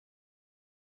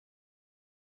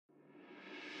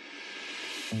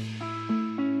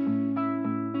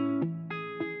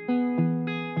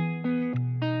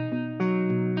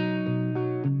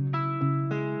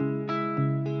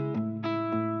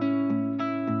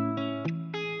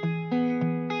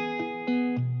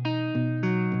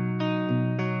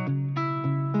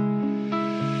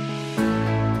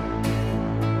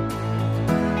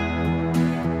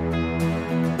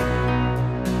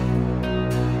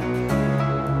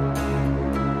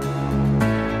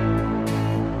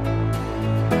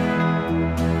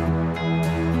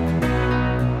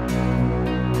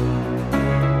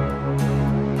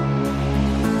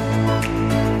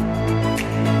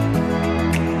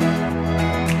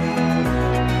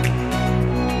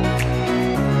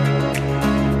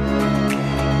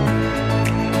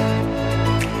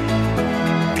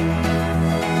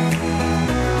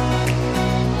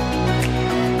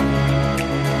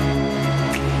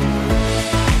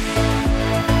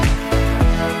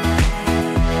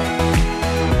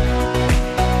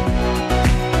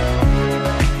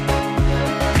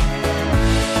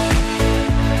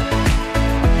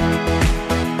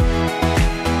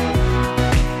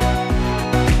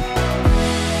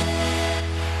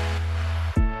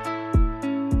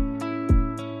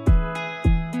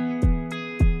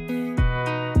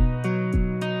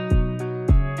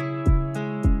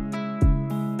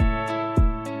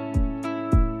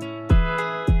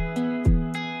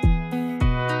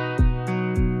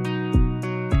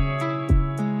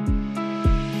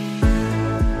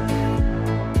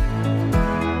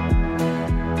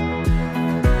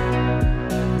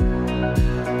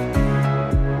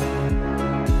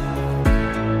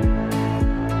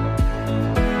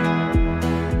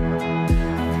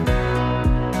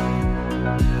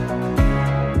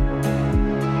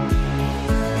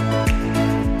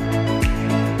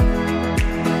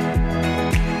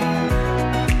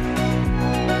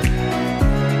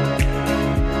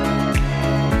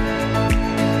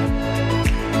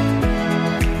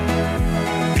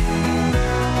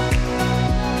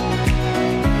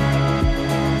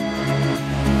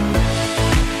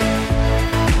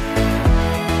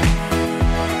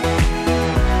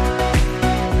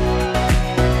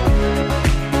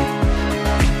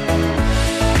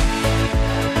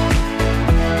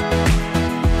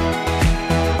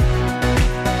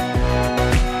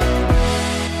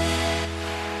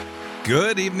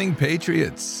Good evening,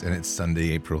 Patriots. And it's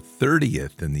Sunday, April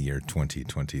 30th in the year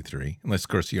 2023. Unless, of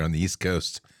course, you're on the East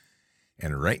Coast.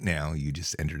 And right now, you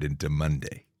just entered into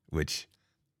Monday, which,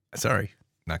 sorry,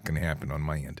 not going to happen on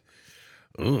my end.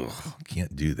 Ugh,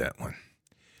 can't do that one.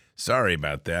 Sorry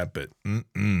about that, but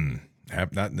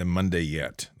not the Monday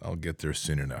yet. I'll get there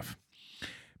soon enough.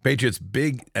 Patriots,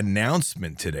 big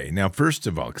announcement today. Now, first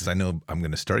of all, because I know I'm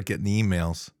going to start getting the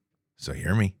emails, so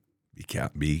hear me.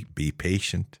 Be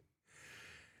patient.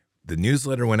 The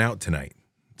newsletter went out tonight.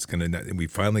 We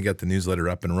finally got the newsletter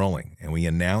up and rolling, and we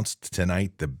announced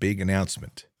tonight the big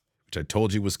announcement, which I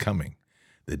told you was coming.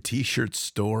 The T-shirt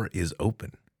store is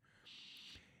open,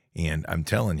 and I'm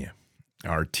telling you,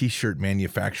 our T-shirt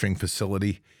manufacturing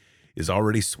facility is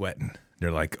already sweating.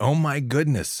 They're like, "Oh my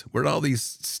goodness, where'd all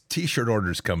these T-shirt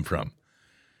orders come from?"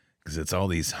 Because it's all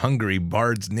these hungry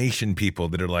Bards Nation people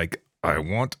that are like, "I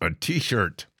want a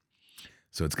T-shirt."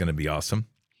 So it's going to be awesome.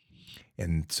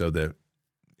 And so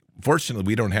fortunately,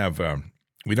 we don't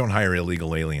hire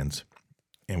illegal aliens,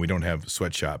 and we don't have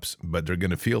sweatshops, but they're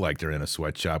going to feel like they're in a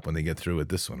sweatshop when they get through with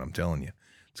this one. I'm telling you,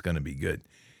 it's going to be good.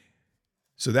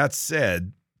 So that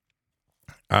said,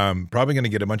 I'm probably going to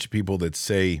get a bunch of people that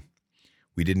say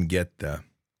we didn't get the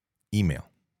email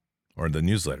or the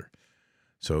newsletter.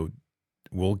 So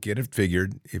we'll get it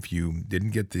figured. If you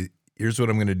didn't get here's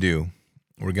what I'm going to do.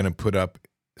 We're going to put up,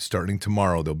 starting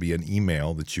tomorrow, there'll be an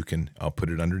email that I'll put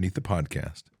it underneath the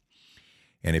podcast.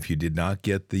 And if you did not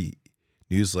get the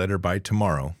newsletter by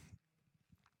tomorrow,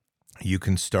 you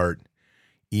can start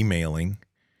emailing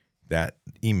that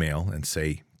email and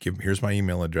say, here's my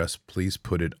email address. Please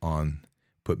put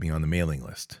me on the mailing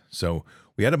list. So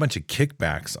we had a bunch of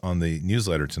kickbacks on the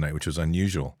newsletter tonight, which was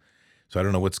unusual. So I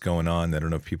don't know what's going on. I don't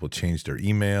know if people changed their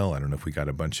email. I don't know if we got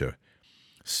a bunch of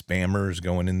spammers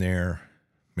going in there.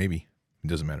 Maybe. It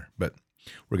doesn't matter. But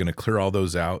we're going to clear all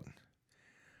those out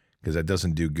because that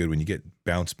doesn't do good. When you get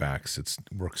bounce backs, it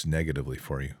works negatively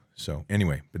for you. So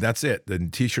anyway, but that's it. The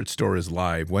T-shirt store is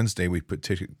live. Wednesday, we put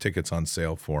tickets on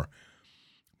sale for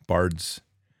Bards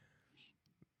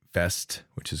Fest,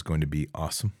 which is going to be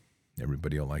awesome.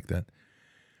 Everybody will like that.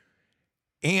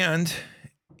 And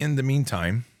in the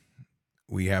meantime,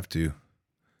 we have to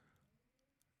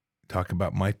talk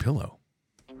about MyPillow.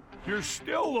 You're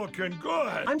still looking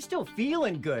good. I'm still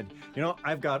feeling good. You know,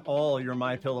 I've got all your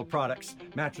MyPillow products.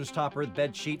 Mattress topper,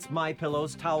 bed sheets,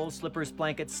 MyPillows, towels, slippers,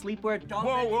 blankets, sleepwear, dog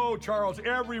beds. Whoa, Charles.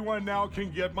 Everyone now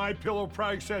can get MyPillow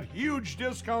products at huge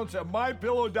discounts at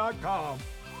MyPillow.com.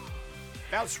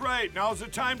 That's right. Now's the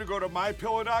time to go to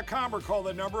MyPillow.com or call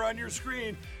the number on your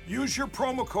screen. Use your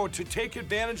promo code to take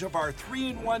advantage of our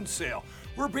 3-in-1 sale.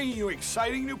 We're bringing you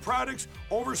exciting new products,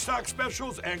 overstock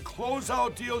specials, and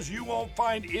closeout deals you won't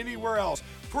find anywhere else.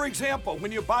 For example,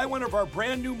 when you buy one of our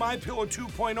brand new MyPillow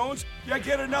 2.0s, you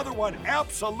get another one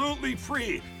absolutely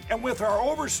free. And with our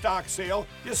overstock sale,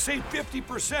 you save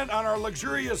 50% on our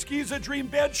luxurious Giza Dream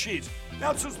bed sheets.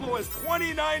 That's as low as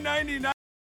 $29.99.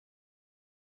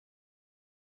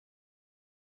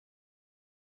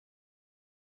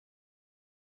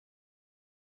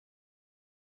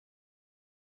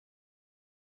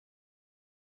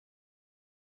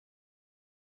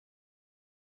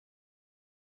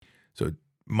 So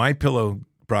MyPillow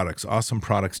products, awesome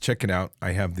products. Check it out.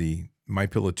 I have the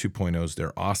MyPillow 2.0s.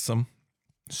 They're awesome,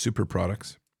 super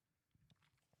products.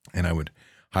 And I would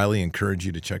highly encourage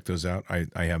you to check those out.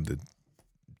 I have the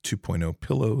 2.0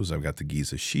 pillows. I've got the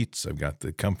Giza sheets. I've got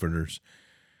the comforters.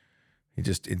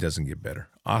 It doesn't get better.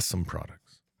 Awesome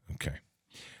products. Okay.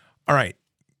 All right.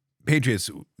 Patriots,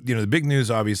 you know, the big news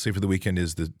obviously for the weekend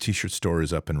is the t-shirt store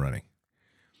is up and running.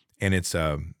 And it's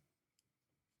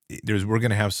we're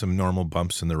going to have some normal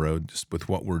bumps in the road just with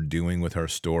what we're doing with our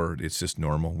store. It's just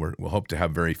normal. We'll hope to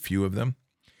have very few of them.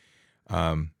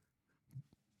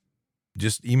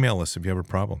 Just email us if you have a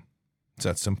problem. It's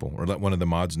that simple. Or let one of the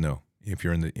mods know if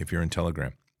you're in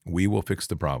Telegram. We will fix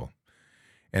the problem.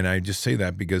 And I just say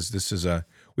that because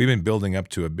we've been building up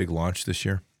to a big launch this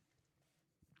year.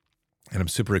 And I'm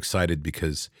super excited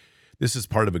because this is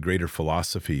part of a greater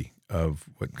philosophy of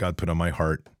what God put on my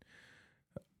heart.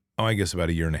 I guess about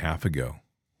a year and a half ago,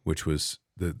 which was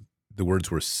the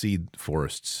words were seed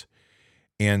forests.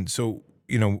 And so,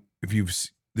 you know,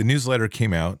 the newsletter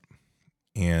came out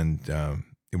and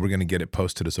we're going to get it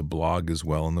posted as a blog as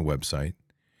well on the website.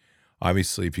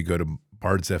 Obviously, if you go to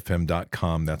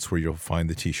bardsfm.com, that's where you'll find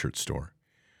the t-shirt store.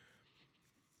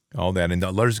 All that. And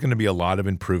there's going to be a lot of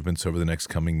improvements over the next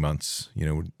coming months, you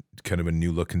know, kind of a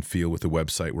new look and feel with the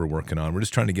website we're working on. We're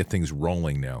just trying to get things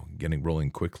rolling now, getting rolling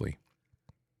quickly.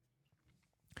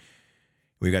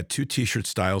 We've got 2 t-shirt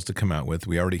styles to come out with.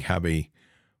 We already have a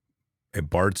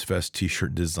Bards Fest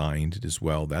t-shirt designed as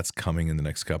well. That's coming in the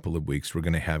next couple of weeks. We're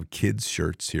going to have kids'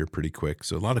 shirts here pretty quick.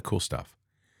 So a lot of cool stuff.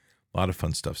 A lot of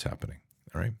fun stuff's happening.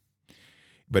 All right.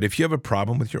 But if you have a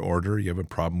problem with your order, you have a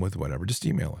problem with whatever, just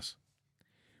email us.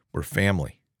 We're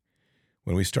family.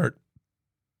 When we start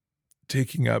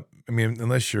taking up, I mean,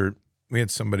 we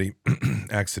had somebody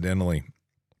accidentally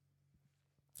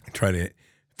try to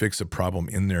fix a problem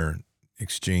in their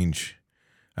exchange,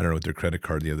 I don't know, with their credit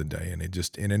card the other day. And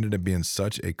it ended up being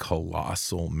such a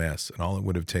colossal mess. And all it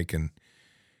would have taken,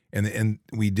 and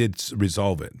we did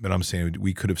resolve it, but I'm saying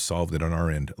we could have solved it on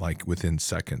our end, like within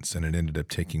seconds, and it ended up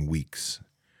taking weeks.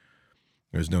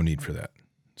 There's no need for that.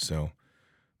 So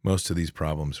most of these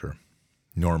problems are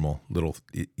normal, little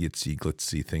itsy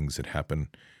glitzy things that happen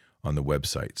on the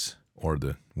websites or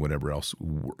the whatever else,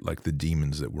 like the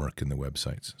demons that work in the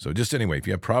websites. So just anyway, if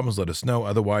you have problems, let us know.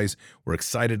 Otherwise, we're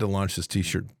excited to launch this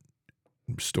t-shirt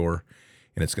store,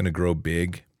 and it's going to grow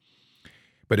big.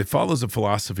 But it follows a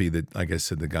philosophy that, like I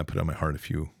said, that God put on my heart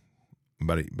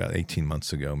about 18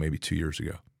 months ago, maybe 2 years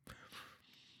ago.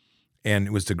 And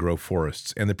it was to grow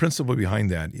forests. And the principle behind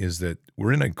that is that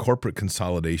we're in a corporate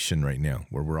consolidation right now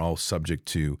where we're all subject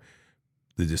to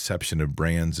the deception of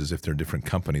brands as if they're different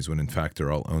companies when in fact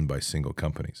they're all owned by single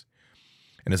companies.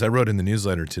 And as I wrote in the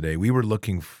newsletter today, we were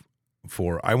looking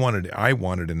I wanted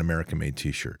an American-made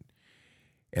t-shirt.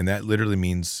 And that literally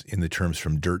means in the terms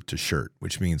from dirt to shirt,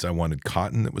 which means I wanted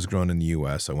cotton that was grown in the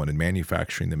U.S., I wanted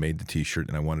manufacturing that made the t-shirt,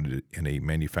 and I wanted it in a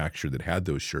manufacturer that had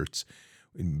those shirts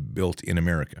built in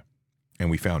America. And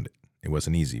we found it. It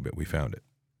wasn't easy, but we found it.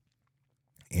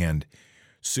 And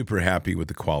super happy with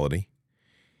the quality.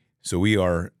 So we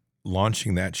are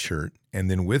launching that shirt.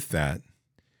 And then with that,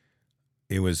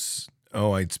 it's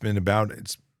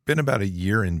been about a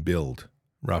year in build,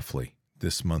 roughly,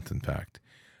 this month, in fact.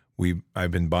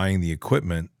 I've been buying the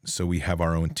equipment, so we have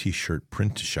our own t-shirt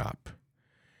print shop.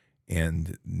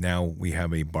 And now we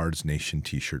have a Bards Nation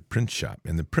t-shirt print shop.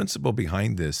 And the principle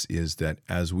behind this is that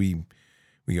as we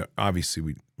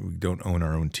obviously don't own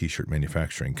our own t-shirt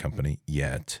manufacturing company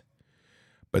yet,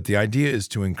 but the idea is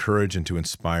to encourage and to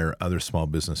inspire other small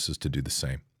businesses to do the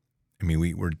same. I mean,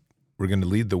 we're going to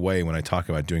lead the way when I talk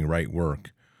about doing right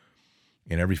work.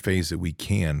 In every phase that we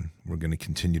can, we're going to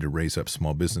continue to raise up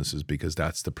small businesses because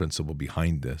that's the principle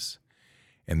behind this.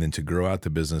 And then to grow out the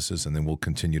businesses, and then we'll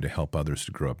continue to help others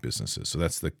to grow up businesses. So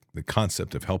that's the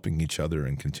concept of helping each other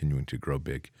and continuing to grow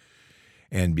big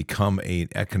and become an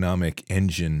economic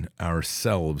engine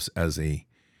ourselves as a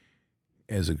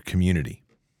community.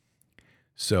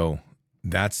 So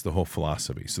that's the whole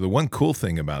philosophy. So the one cool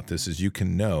thing about this is you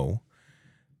can know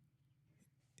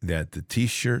that the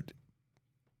T-shirt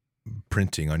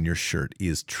printing on your shirt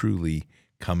is truly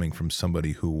coming from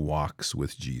somebody who walks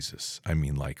with Jesus. I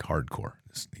mean, like hardcore.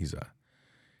 He's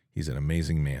an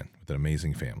amazing man with an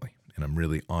amazing family, and I'm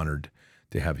really honored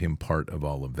to have him part of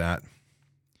all of that.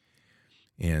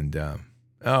 And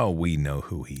we know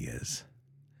who he is.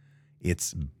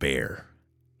 It's Bear.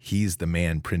 He's the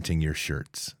man printing your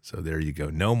shirts. So there you go.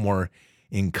 No more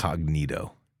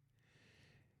incognito.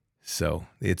 So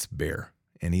it's Bear,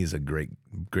 and he's a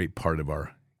great part of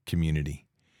our community.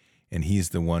 And he's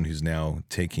the one who's now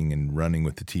taking and running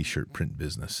with the T-shirt print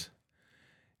business.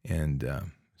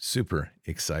 And super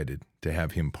excited to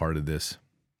have him part of this.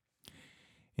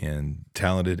 And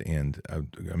talented and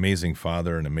amazing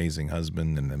father, an amazing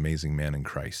husband, and an amazing man in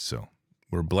Christ. So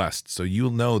we're blessed. So you'll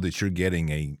know that you're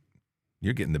getting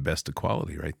the best of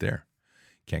quality right there.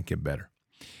 Can't get better.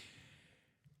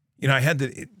 You know,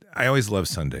 I always love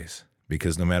Sundays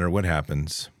because no matter what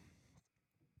happens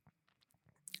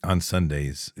on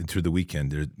Sundays and through the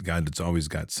weekend, God's always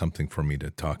got something for me to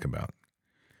talk about.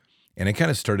 And it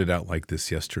kind of started out like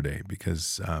this yesterday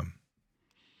because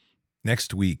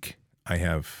next week I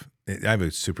have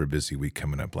a super busy week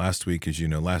coming up. Last week, as you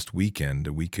know, last weekend,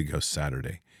 a week ago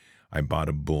Saturday, I bought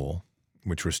a bull,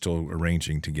 which we're still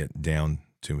arranging to get down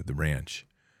to the ranch.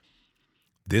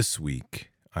 This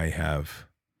week, we're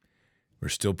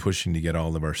still pushing to get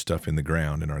all of our stuff in the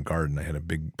ground in our garden. I had a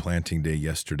big planting day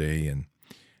yesterday and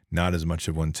not as much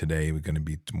of one today. We're going to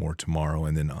be more tomorrow.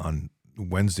 And then on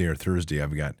Wednesday or Thursday,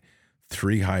 I've got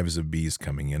 3 hives of bees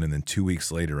coming in. And then 2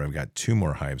 weeks later, I've got 2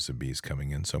 more hives of bees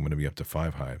coming in. So I'm going to be up to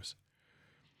 5 hives.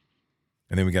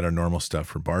 And then we got our normal stuff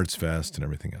for Bard's Fest and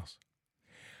everything else.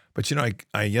 But, you know,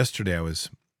 yesterday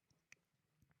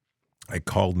I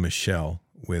called Michelle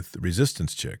with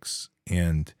Resistance Chicks.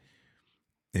 And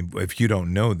if you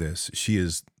don't know this, she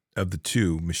is, of the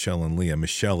two, Michelle and Leah,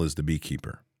 Michelle is the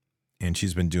beekeeper. And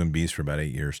she's been doing bees for about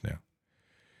 8 years now.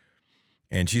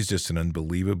 And she's just an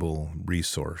unbelievable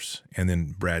resource. And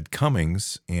then Brad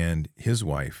Cummings and his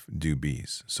wife do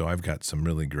bees. So I've got some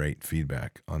really great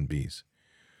feedback on bees.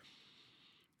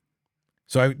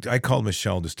 So I called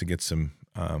Michelle just to get some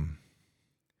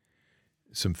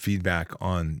feedback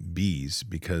on bees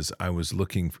because I was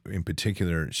looking for, in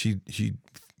particular, she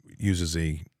uses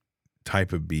a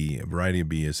type of bee, a variety of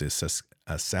bee is a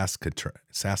Saskatraz.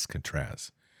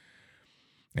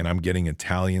 And I'm getting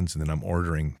Italians, and then I'm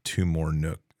ordering 2 more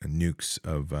nukes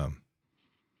of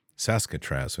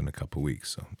Saskatraz in a couple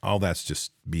weeks. So all that's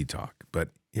just bee talk. But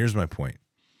here's my point.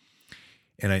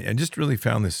 And I just really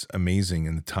found this amazing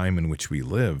in the time in which we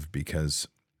live because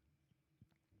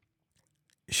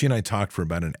she and I talked for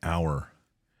about an hour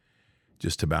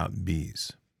just about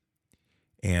bees.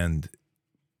 And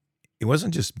it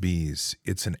wasn't just bees.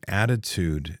 It's an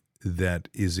attitude that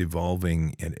is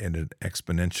evolving at an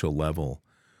exponential level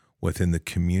within the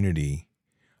community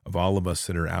of all of us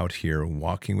that are out here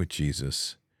walking with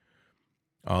Jesus,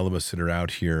 all of us that are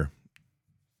out here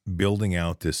building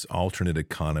out this alternate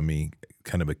economy,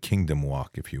 kind of a kingdom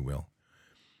walk, if you will.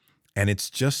 And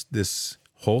it's just this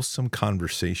wholesome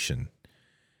conversation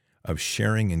of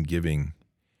sharing and giving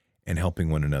and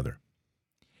helping one another.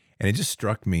 And it just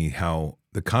struck me how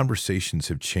the conversations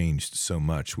have changed so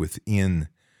much within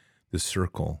the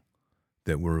circle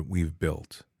that we've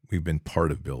built. We've been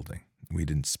part of building. We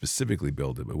didn't specifically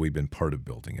build it, but we've been part of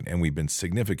building it. And we've been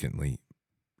significant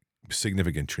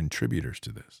contributors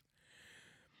to this.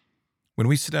 When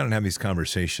we sit down and have these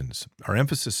conversations, our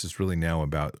emphasis is really now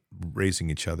about raising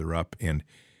each other up. And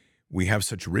we have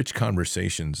such rich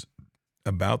conversations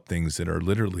about things that are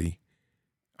literally,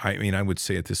 I would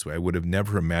say it this way, I would have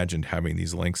never imagined having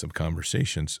these lengths of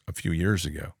conversations a few years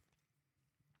ago.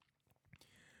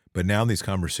 But now these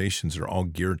conversations are all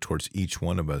geared towards each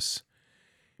one of us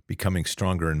becoming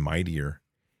stronger and mightier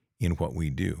in what we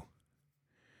do.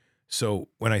 So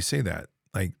when I say that,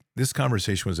 like this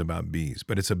conversation was about bees,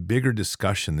 but it's a bigger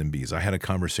discussion than bees. I had a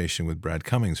conversation with Brad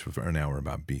Cummings for an hour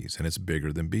about bees, and it's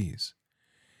bigger than bees.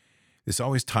 This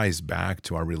always ties back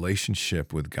to our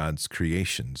relationship with God's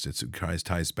creations. It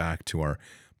ties back to our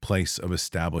place of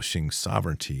establishing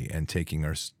sovereignty and taking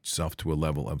ourselves to a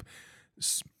level of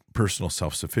personal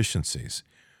self-sufficiencies,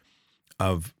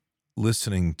 of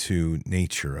listening to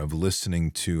nature, of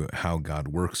listening to how God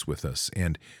works with us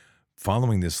and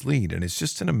following this lead. And it's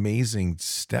just an amazing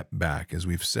step back. As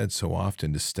we've said so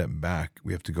often, to step back,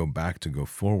 we have to go back to go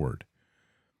forward.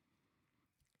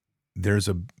 There's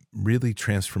a really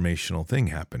transformational thing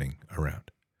happening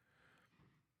around.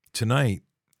 Tonight,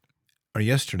 or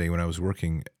yesterday when I was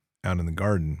working out in the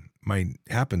garden,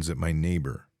 happens that my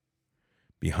neighbor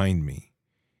behind me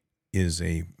is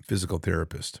a physical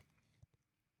therapist.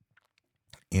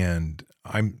 And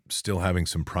I'm still having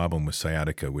some problem with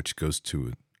sciatica, which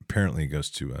apparently goes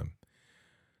to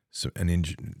an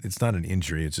injury. It's not an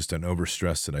injury, it's just an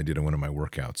overstress that I did in one of my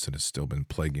workouts that has still been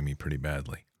plaguing me pretty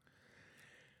badly.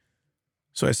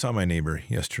 So I saw my neighbor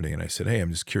yesterday and I said, "Hey,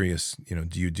 I'm just curious,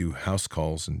 do you do house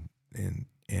calls?" And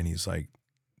he's like,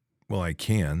 "Well, I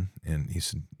can." And he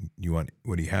said,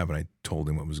 what do you have? And I told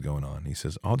him what was going on. He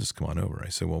says, "I'll just come on over." I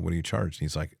said, "Well, what do you charge?" And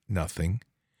he's like, "Nothing."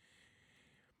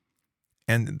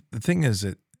 And the thing is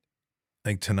that,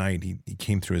 like tonight, he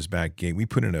came through his back gate. We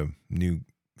put in a new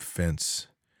fence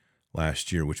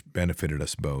last year, which benefited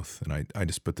us both. And I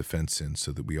just put the fence in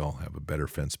so that we all have a better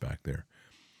fence back there.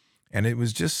 And it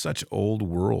was just such old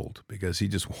world because he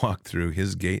just walked through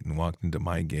his gate and walked into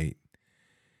my gate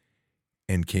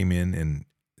and came in and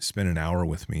spent an hour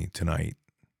with me tonight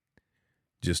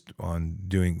just on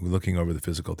looking over the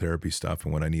physical therapy stuff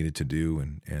and what I needed to do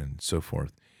and so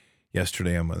forth.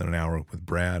 Yesterday, I'm an hour with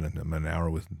Brad and I'm an hour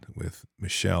with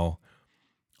Michelle.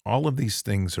 All of these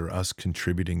things are us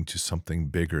contributing to something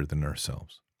bigger than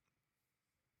ourselves.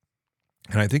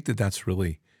 And I think that that's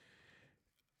really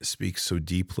speaks so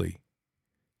deeply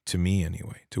to me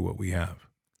anyway, to what we have.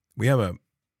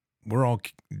 We're all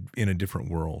in a different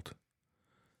world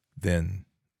than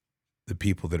the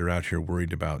people that are out here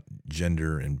worried about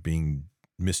gender and being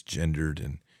misgendered.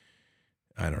 And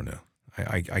I don't know.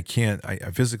 I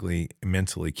physically,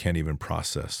 mentally can't even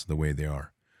process the way they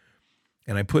are.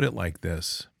 And I put it like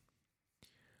this.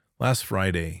 Last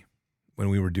Friday, when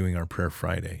we were doing our Prayer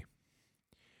Friday,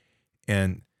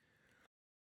 and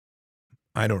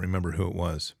I don't remember who it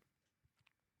was,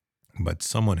 but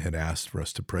someone had asked for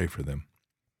us to pray for them.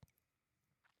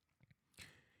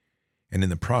 And in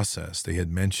the process, they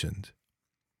had mentioned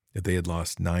that they had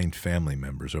lost 9 family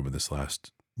members over this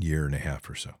last year and a half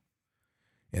or so.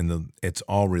 And it's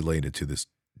all related to this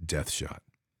death shot.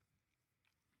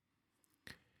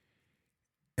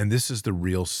 And this is the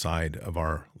real side of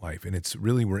our life. And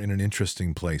we're in an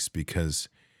interesting place because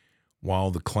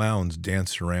while the clowns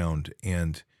dance around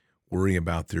and worry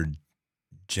about their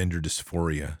gender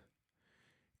dysphoria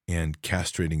and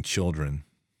castrating children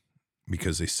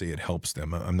because they say it helps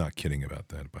them. I'm not kidding about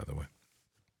that, by the way.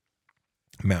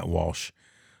 Matt Walsh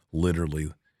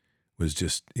literally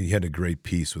he had a great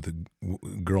piece with a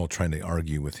girl trying to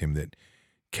argue with him that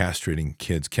castrating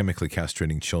kids, chemically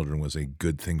castrating children was a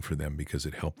good thing for them because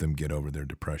it helped them get over their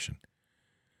depression.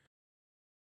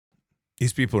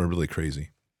 These people are really crazy.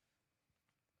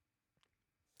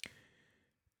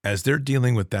 As they're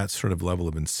dealing with that sort of level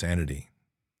of insanity,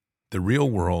 the real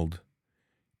world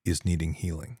is needing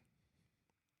healing.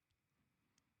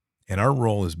 And our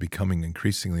role is becoming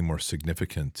increasingly more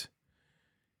significant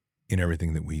in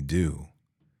everything that we do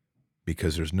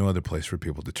because there's no other place for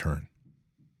people to turn.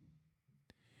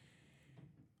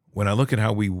 When I look at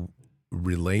how we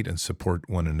relate and support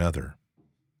one another,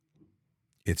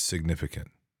 it's significant.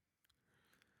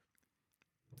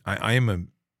 I'm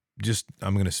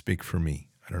going to speak for me.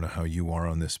 I don't know how you are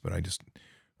on this, but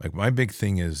my big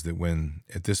thing is that when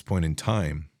at this point in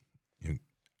time,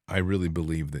 I really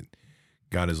believe that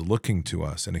God is looking to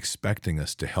us and expecting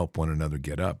us to help one another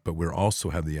get up, but we also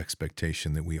have the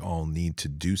expectation that we all need to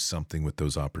do something with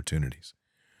those opportunities,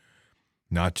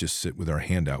 not just sit with our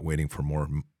hand out waiting for more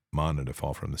manna to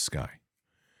fall from the sky.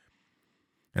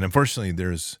 And unfortunately,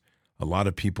 there's a lot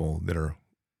of people that are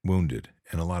wounded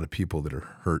and a lot of people that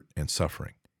are hurt and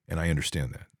suffering, and I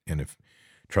understand that. And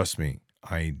trust me,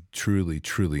 I truly,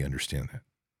 truly understand that.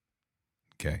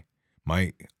 Okay?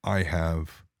 I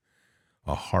have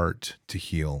a heart to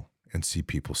heal and see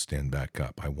people stand back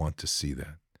up. I want to see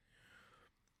that.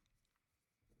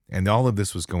 And all of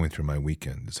this was going through my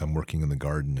weekend as I'm working in the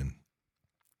garden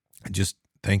and just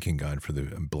thanking God for the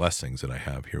blessings that I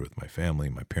have here with my family,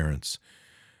 my parents,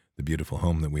 the beautiful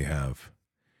home that we have,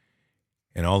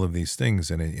 and all of these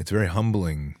things. And it's very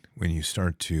humbling when you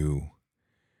start to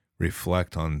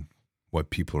reflect on what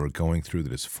people are going through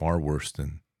that is far worse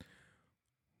than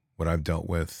what I've dealt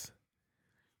with,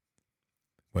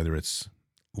 whether it's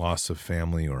loss of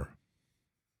family or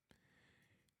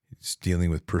it's dealing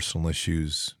with personal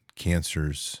issues,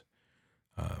 cancers,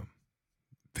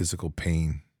 physical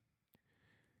pain,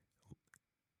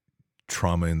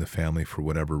 trauma in the family for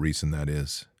whatever reason that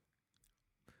is.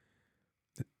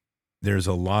 There's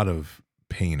a lot of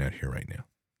pain out here right now.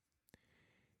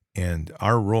 And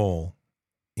our role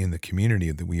in the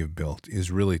community that we have built is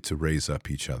really to raise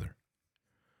up each other.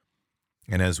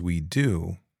 And as we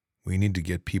do, we need to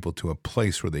get people to a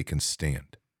place where they can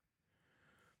stand.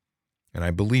 And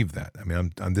I believe that. I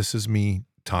mean, this is me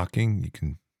talking. You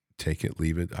can take it,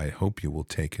 leave it. I hope you will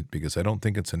take it, because I don't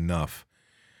think it's enough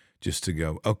just to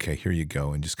go, okay, here you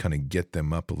go, and just kind of get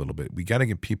them up a little bit. We got to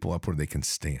get people up where they can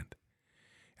stand.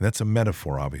 And that's a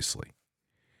metaphor, obviously.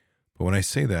 But when I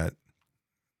say that,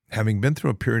 having been through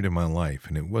a period in my life,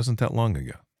 and it wasn't that long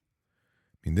ago,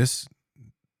 I mean,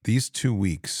 these 2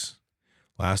 weeks,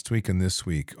 last week and this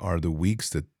week, are the weeks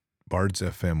that Bards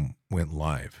FM went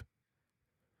live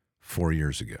 4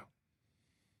 years ago,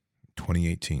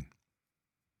 2018.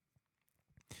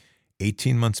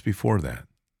 18 months before that,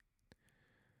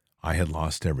 I had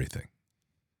lost everything.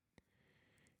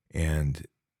 And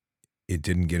it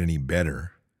didn't get any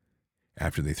better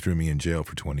after they threw me in jail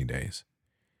for 20 days.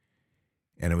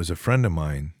 And it was a friend of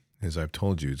mine, as I've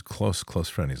told you, he's a close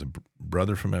friend. He's a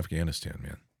brother from Afghanistan,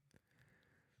 man.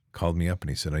 Called me up and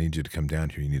he said, I need you to come down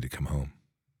here. You need to come home.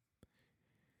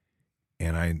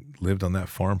 And I lived on that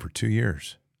farm for 2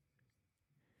 years.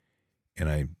 And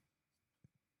I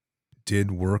did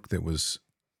work that was,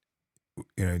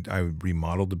 I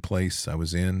remodeled the place I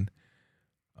was in.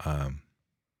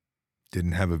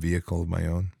 Didn't have a vehicle of my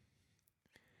own.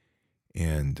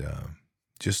 And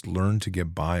just learned to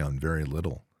get by on very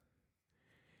little.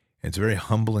 And it's a very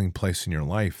humbling place in your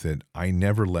life that I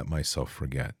never let myself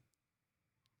forget.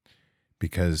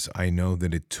 Because I know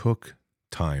that it took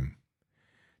time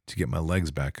to get my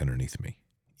legs back underneath me.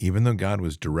 Even though God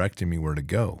was directing me where to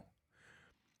go.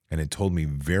 And it told me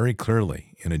very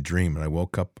clearly in a dream, and I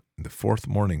woke up the fourth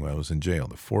morning when I was in jail.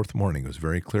 The fourth morning, it was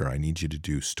very clear. I need you to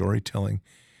do storytelling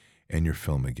and your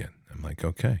film again. I'm like,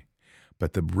 okay.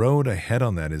 But the road ahead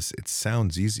on that is, it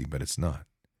sounds easy, but it's not.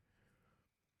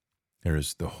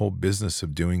 There's the whole business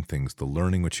of doing things, the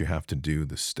learning what you have to do,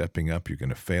 the stepping up. You're going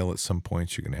to fail at some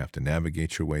points. You're going to have to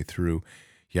navigate your way through.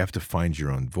 You have to find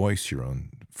your own voice, your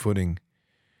own footing.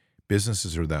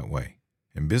 Businesses are that way.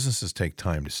 And businesses take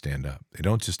time to stand up. They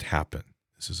don't just happen.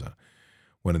 This is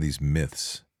one of these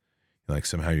myths. Like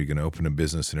somehow you're going to open a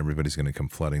business and everybody's going to come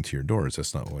flooding to your doors.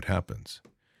 That's not what happens.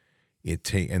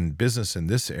 And business in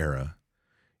this era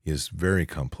is very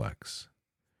complex.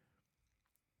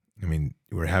 I mean,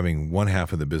 we're having one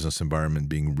half of the business environment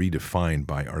being redefined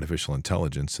by artificial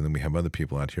intelligence, and then we have other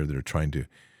people out here that are trying to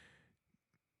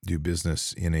do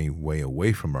business in a way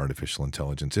away from artificial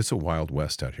intelligence. It's a wild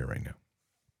west out here right now.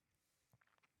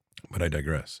 But I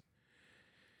digress.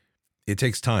 It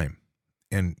takes time.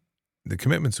 And the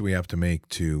commitments we have to make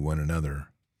to one another,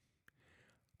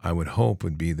 I would hope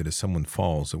would be that if someone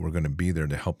falls, that we're going to be there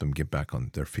to help them get back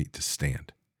on their feet to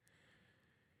stand.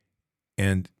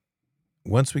 And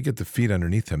once we get the feet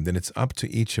underneath them, then it's up to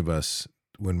each of us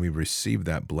when we receive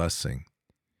that blessing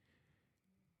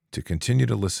to continue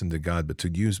to listen to God,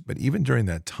 but even during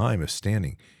that time of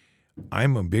standing,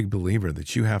 I'm a big believer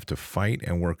that you have to fight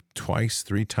and work twice,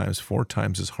 3 times, 4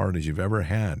 times as hard as you've ever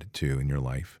had to in your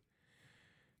life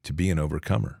to be an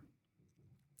overcomer.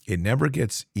 It never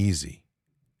gets easy,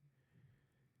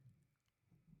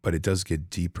 but it does get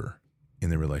deeper in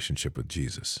the relationship with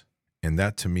Jesus. And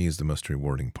that to me is the most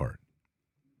rewarding part.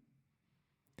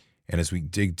 And as we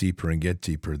dig deeper and get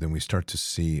deeper, then we start to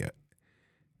see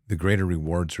the greater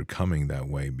rewards are coming that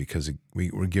way because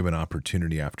we're given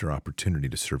opportunity after opportunity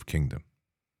to serve kingdom.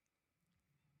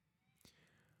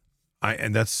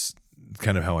 And that's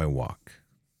kind of how I walk.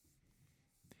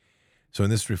 So in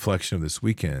this reflection of this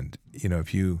weekend,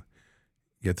 if you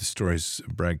get the stories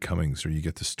of Brad Cummings, or you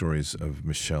get the stories of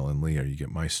Michelle and Lee, or you get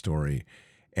my story,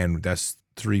 and that's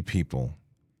 3 people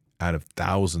out of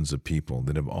thousands of people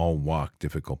that have all walked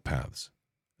difficult paths.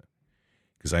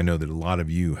 Because I know that a lot of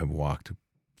you have walked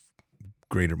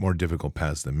more difficult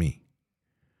paths than me.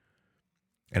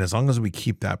 And as long as we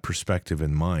keep that perspective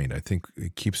in mind, I think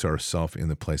it keeps ourselves in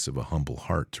the place of a humble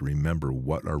heart to remember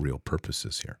what our real purpose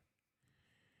is here.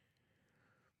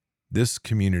 This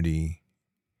community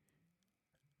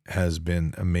has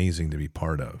been amazing to be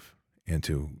part of, and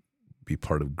to be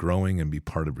part of growing and be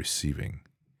part of receiving.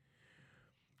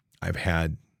 I've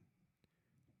had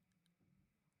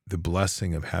the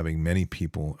blessing of having many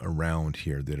people around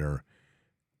here that are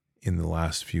in the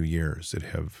last few years that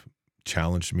have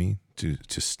challenged me to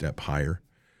step higher,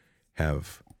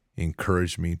 have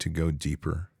encouraged me to go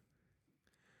deeper.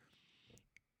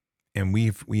 And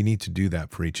we need to do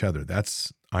that for each other.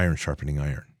 That's iron sharpening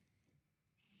iron.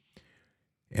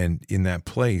 And in that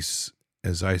place,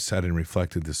 as I sat and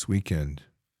reflected this weekend,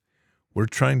 we're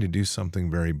trying to do something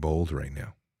very bold right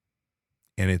now.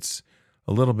 And it's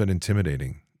a little bit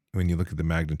intimidating when you look at the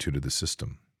magnitude of the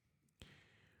system.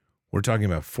 We're talking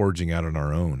about forging out on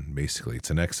our own, basically. It's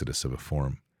an exodus of a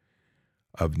form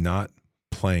of not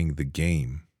playing the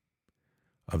game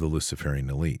of the Luciferian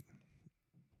elite.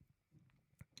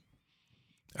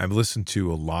 I've listened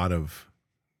to a lot of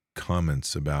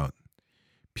comments about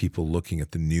people looking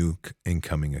at the new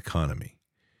incoming economy,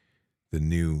 the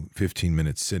new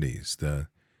 15-minute cities, the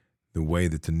way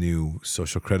that the new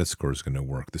social credit score is going to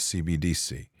work, the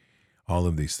CBDC, all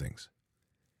of these things.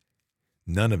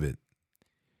 None of it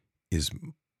is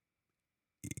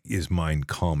mind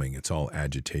calming. It's all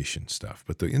agitation stuff.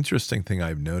 But the interesting thing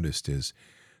I've noticed is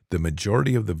the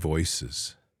majority of the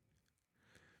voices,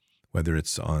 whether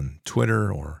it's on Twitter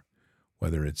or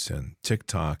whether it's on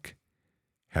TikTok,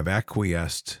 have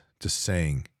acquiesced to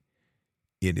saying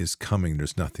it is coming.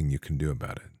 There's nothing you can do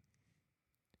about it.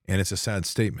 And it's a sad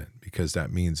statement because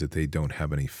that means that they don't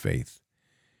have any faith.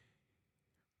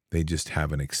 They just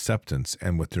have an acceptance.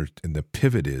 And the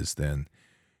pivot is then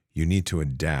you need to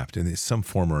adapt in some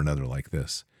form or another like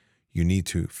this. You need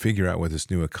to figure out what this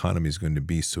new economy is going to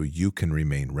be so you can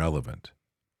remain relevant.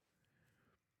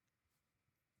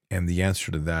 And the answer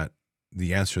to that,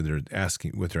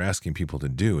 what they're asking people to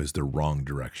do is the wrong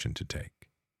direction to take.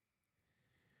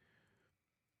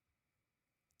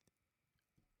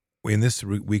 In this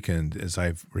weekend, as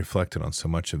I've reflected on so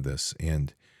much of this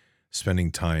and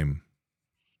spending time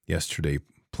yesterday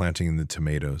planting the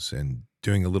tomatoes and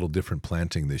doing a little different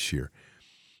planting this year,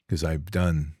 because I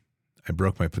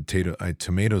broke my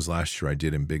tomatoes last year I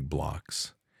did in big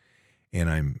blocks,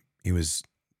 and it was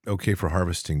okay for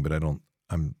harvesting, but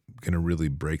I'm going to really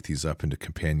break these up into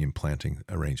companion planting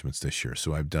arrangements this year.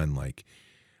 So I've done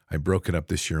I broke it up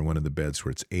this year in one of the beds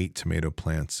where it's 8 tomato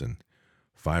plants and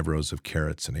 5 rows of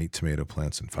carrots and 8 tomato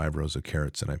plants and 5 rows of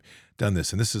carrots. And I've done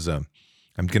this. And this is I'm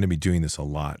going to be doing this a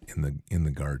lot in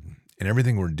the garden. And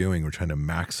everything we're doing, we're trying to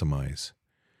maximize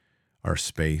our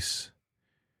space.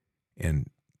 And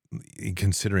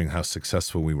considering how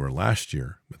successful we were last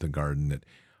year with the garden, that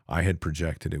I had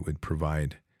projected it would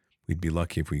provide, we'd be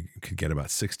lucky if we could get about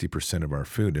 60% of our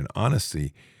food. And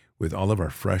honestly, with all of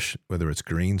our fresh, whether it's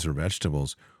greens or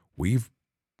vegetables, we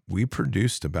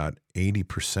produced about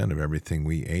 80% of everything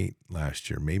we ate last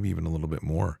year, maybe even a little bit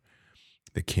more,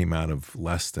 that came out of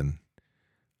less than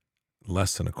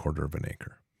a quarter of an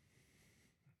acre.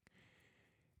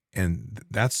 And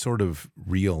that sort of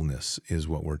realness is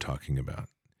what we're talking about.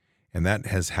 And that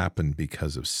has happened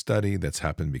because of study. That's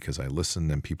happened because I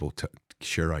listen and people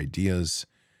share ideas.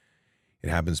 It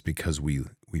happens because we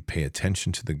pay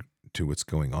attention to what's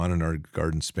going on in our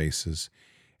garden spaces,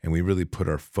 and we really put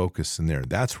our focus in there.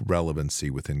 That's relevancy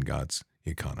within God's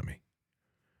economy.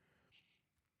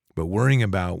 But worrying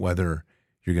about whether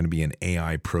you're going to be an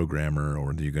AI programmer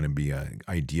or you're going to be an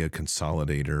idea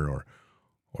consolidator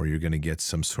or you're going to get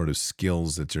some sort of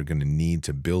skills that you're going to need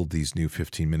to build these new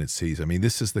 15-minute cities. I mean,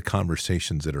 this is the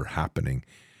conversations that are happening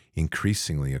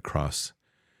increasingly across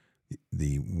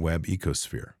the web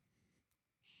ecosphere.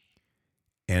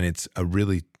 And it's a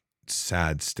really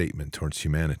sad statement towards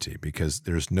humanity because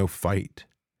there's no fight.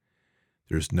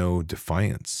 There's no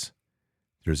defiance.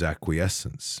 There's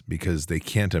acquiescence because they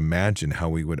can't imagine how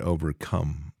we would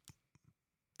overcome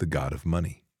the god of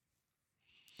money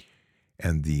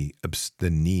and the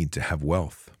need to have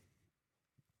wealth.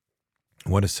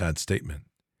 What a sad statement.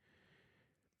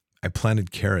 I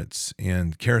planted carrots,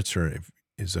 and carrots are,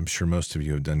 as I'm sure most of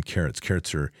you have done carrots.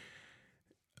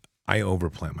 I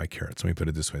overplant my carrots. Let me put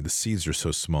it this way. The seeds are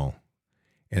so small.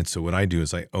 And so what I do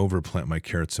is I overplant my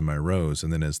carrots in my rows,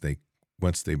 and then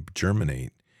once they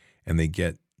germinate and they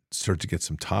start to get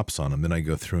some tops on them, then I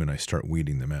go through and I start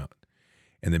weeding them out.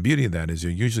 And the beauty of that is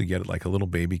you'll usually get like a little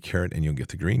baby carrot and you'll get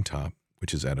the green top,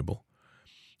 which is edible.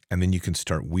 And then you can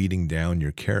start weeding down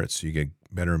your carrots so you get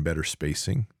better and better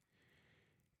spacing.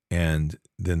 And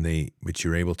then but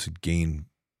you're able to gain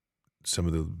some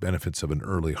of the benefits of an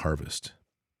early harvest.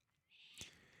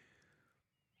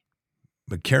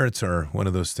 But carrots are one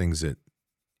of those things that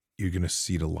you're going to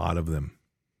see a lot of them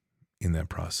in that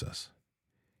process.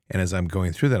 And as I'm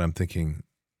going through that, I'm thinking,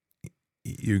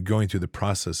 you're going through the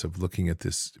process of looking at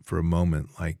this for a moment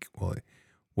like, well,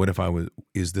 what if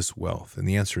is this wealth? And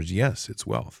the answer is yes, it's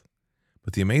wealth.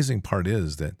 But the amazing part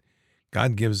is that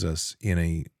God gives us in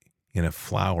a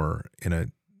flower, in a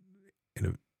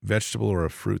vegetable or a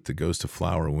fruit that goes to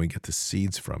flower, when we get the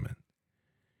seeds from it,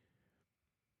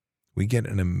 we get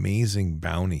an amazing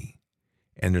bounty.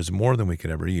 And there's more than we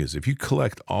could ever use. If you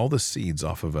collect all the seeds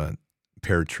off of a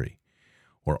pear tree,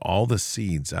 or all the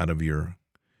seeds out of your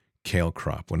kale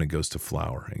crop when it goes to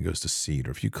flower and goes to seed,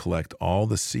 or if you collect all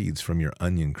the seeds from your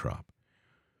onion crop,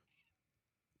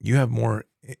 you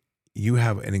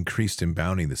have an increased in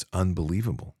bounty that's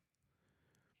unbelievable.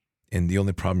 And the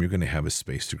only problem you're going to have is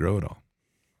space to grow it all.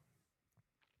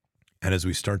 And as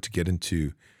we start to get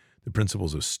into the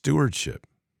principles of stewardship,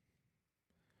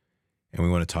 and we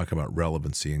want to talk about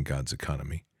relevancy in God's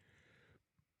economy,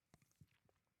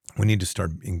 we need to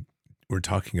start we're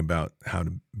talking about how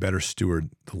to better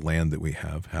steward the land that we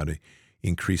have, how to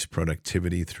increase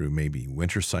productivity through maybe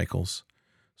winter cycles.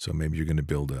 So maybe you're going to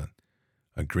build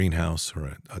a greenhouse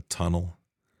or a tunnel.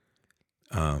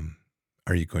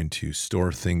 Are you going to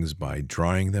store things by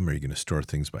drying them? Are you going to store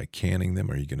things by canning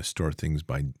them? Are you going to store things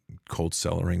by cold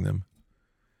cellaring them?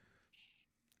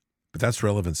 But that's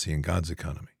relevancy in God's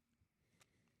economy.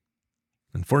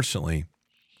 Unfortunately,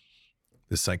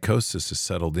 the psychosis has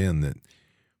settled in that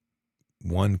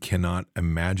one cannot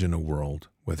imagine a world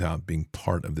without being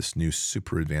part of this new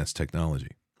super advanced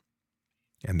technology.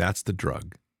 And that's the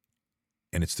drug,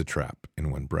 and it's the trap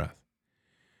in one breath.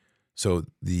 So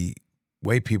the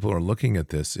way people are looking at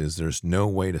this is there's no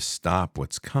way to stop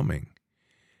what's coming,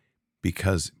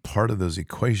 because part of those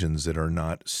equations that are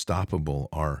not stoppable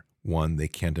are, one, they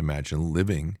can't imagine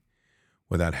living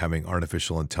without having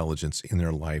artificial intelligence in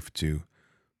their life to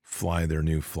fly their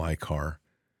new fly car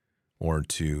or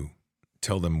to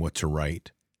tell them what to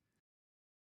write.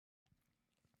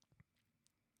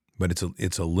 But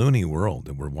it's a loony world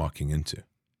that we're walking into.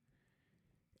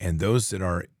 And those that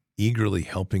are eagerly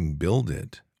helping build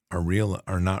it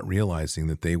are not realizing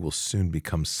that they will soon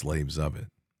become slaves of it.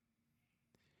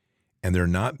 And they're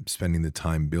not spending the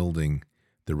time building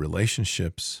the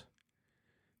relationships,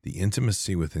 the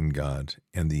intimacy within God,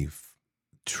 and the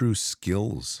true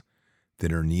skills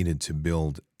that are needed to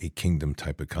build a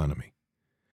kingdom-type economy.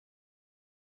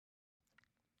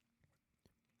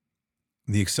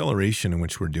 The acceleration in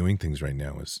which we're doing things right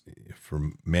now is,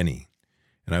 for many,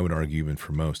 and I would argue even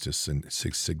for most, is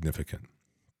significant.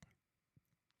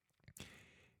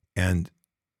 And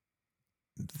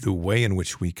the way in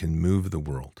which we can move the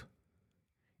world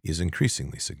is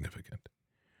increasingly significant.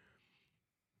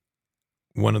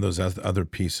 One of those other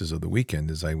pieces of the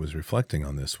weekend, as I was reflecting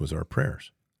on this, was our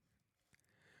prayers.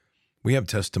 We have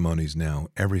testimonies now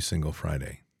every single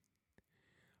Friday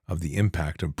of the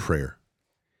impact of prayer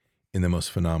in the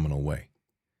most phenomenal way.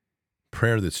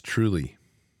 Prayer that's truly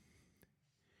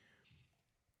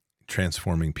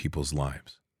transforming people's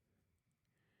lives.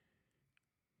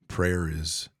 Prayer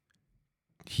is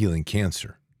healing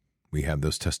cancer. We have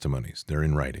those testimonies. They're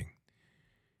in writing.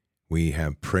 We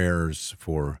have prayers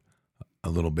for a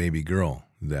little baby girl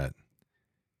that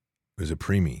was a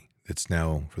preemie that's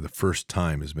now, for the first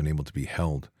time, has been able to be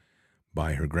held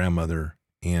by her grandmother,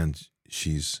 and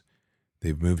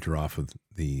they've moved her off of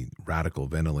the radical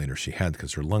ventilator she had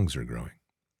because her lungs are growing,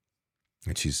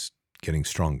 and she's getting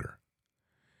stronger.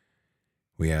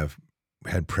 We have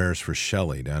had prayers for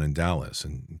Shelley down in Dallas,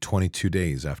 and 22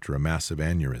 days after a massive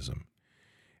aneurysm,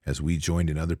 as we joined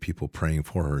in other people praying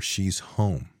for her, she's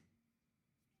home.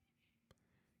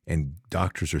 And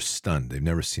doctors are stunned. They've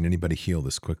never seen anybody heal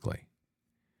this quickly.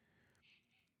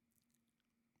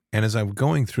 And as I'm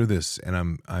going through this and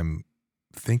I'm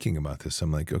thinking about this,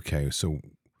 I'm like, okay, so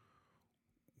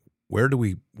why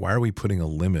are we putting a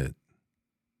limit?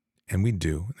 And we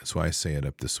do. That's why I say it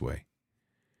up this way.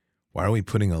 Why are we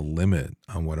putting a limit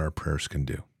on what our prayers can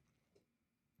do?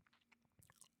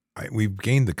 We've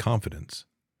gained the confidence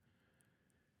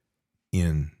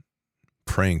in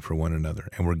praying for one another,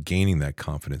 and we're gaining that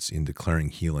confidence in declaring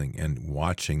healing and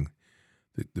watching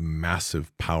the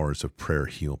massive powers of prayer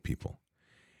heal people.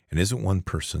 And it isn't one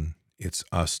person, it's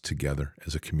us together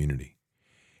as a community.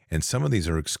 And some of these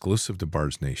are exclusive to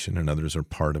Bard's Nation, and others are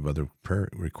part of other prayer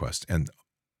requests, and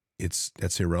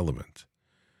that's irrelevant.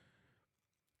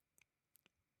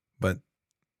 But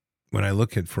when I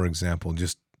look at, for example,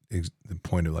 just the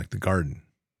point of like the garden,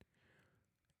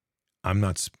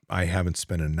 I haven't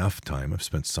spent enough time, I've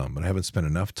spent some, but I haven't spent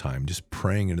enough time just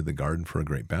praying into the garden for a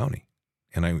great bounty.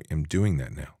 And I am doing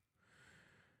that now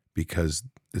because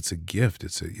it's a gift.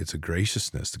 It's a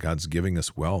graciousness. God's giving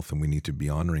us wealth, and we need to be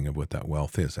honoring of what that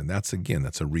wealth is. And that's a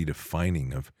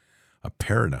redefining of a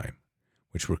paradigm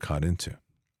which we're caught into.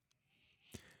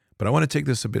 But I want to take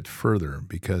this a bit further,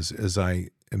 because as I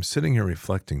am sitting here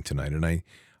reflecting tonight, and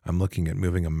I'm looking at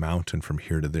moving a mountain from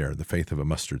here to there, the faith of a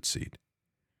mustard seed.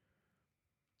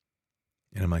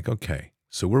 And I'm like, okay,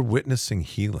 so we're witnessing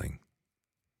healing.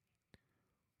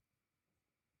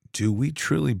 Do we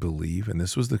truly believe, and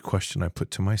this was the question I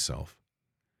put to myself,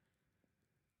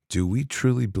 do we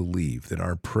truly believe that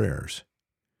our prayers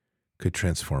could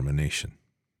transform a nation.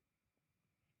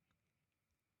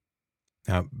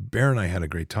 Now, Bear and I had a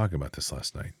great talk about this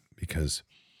last night because,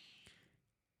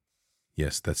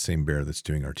 yes, that same Bear that's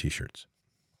doing our t-shirts,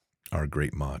 our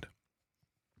great mod.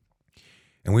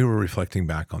 And we were reflecting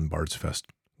back on Bard's Fest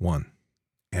 1.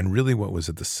 And really what was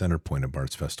at the center point of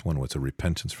Bard's Fest 1 was a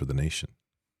repentance for the nation.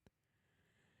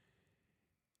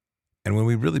 And when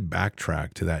we really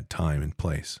backtrack to that time and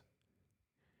place,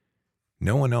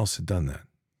 no one else had done that.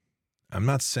 I'm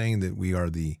not saying that we are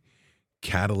the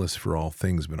catalyst for all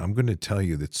things, but I'm going to tell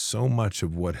you that so much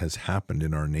of what has happened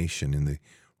in our nation in the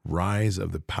rise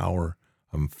of the power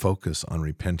of focus on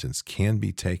repentance can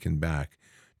be taken back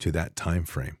to that time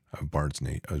frame of Bard's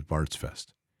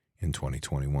Fest in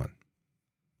 2021.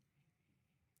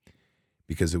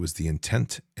 Because it was the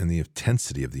intent and the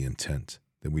intensity of the intent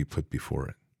that we put before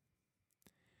it.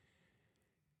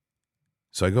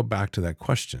 So I go back to that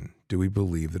question, do we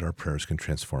believe that our prayers can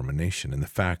transform a nation? And the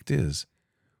fact is,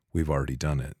 we've already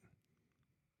done it.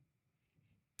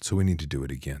 So we need to do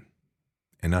it again.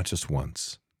 And not just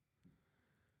once,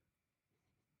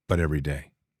 but every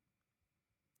day.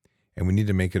 And we need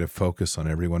to make it a focus on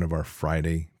every one of our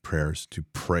Friday prayers to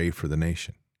pray for the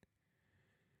nation,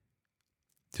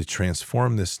 to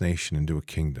transform this nation into a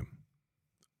kingdom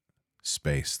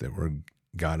space where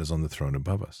God is on the throne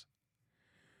above us.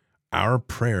 Our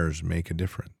prayers make a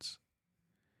difference.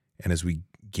 And as we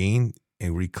gain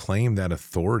and reclaim that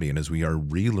authority, and as we are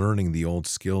relearning the old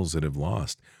skills that have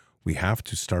lost, we have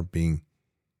to start being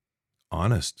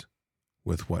honest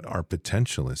with what our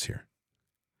potential is here.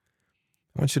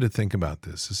 I want you to think about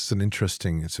this. This is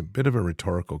it's a bit of a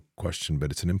rhetorical question,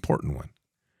 but it's an important one.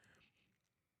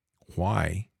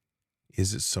 Why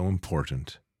is it so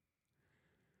important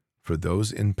for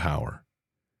those in power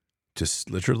to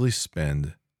literally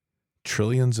spend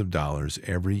trillions of dollars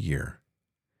every year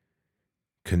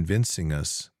convincing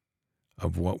us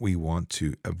of what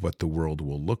the world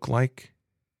will look like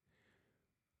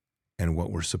and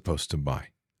what we're supposed to buy?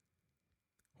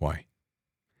 Why?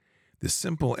 The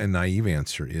simple and naive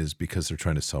answer is because they're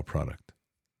trying to sell product.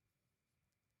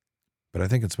 But I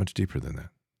think it's much deeper than that.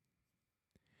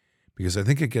 Because I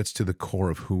think it gets to the core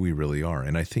of who we really are.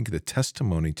 And I think the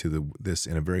testimony to this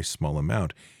in a very small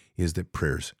amount is that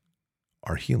prayers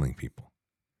are healing people.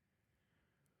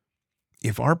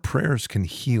 If our prayers can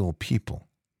heal people,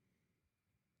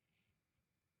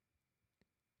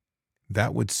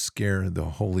 that would scare the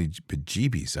holy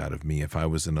bejeebies out of me if I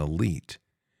was an elite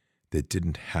that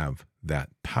didn't have that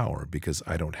power, because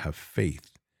I don't have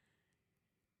faith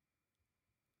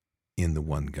in the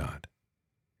one God.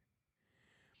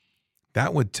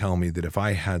 That would tell me that if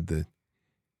I had the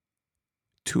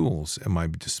tools at my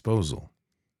disposal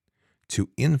to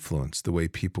influence the way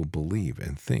people believe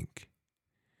and think,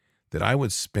 that I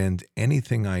would spend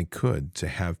anything I could to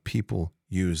have people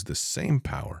use the same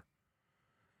power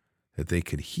that they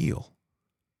could heal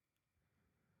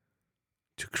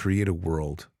to create a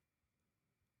world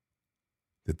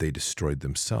that they destroyed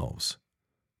themselves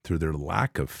through their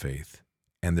lack of faith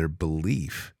and their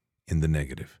belief in the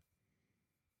negative.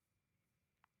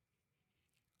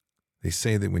 They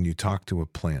say that when you talk to a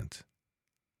plant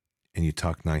and you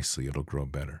talk nicely, it'll grow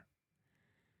better.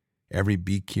 Every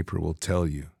beekeeper will tell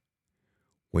you,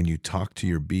 when you talk to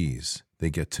your bees,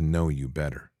 they get to know you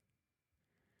better.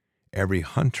 Every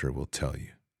hunter will tell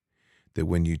you that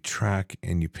when you track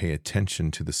and you pay attention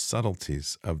to the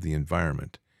subtleties of the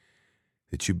environment,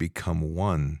 that you become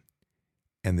one,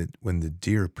 and that when the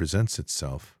deer presents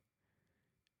itself,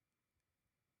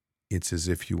 it's as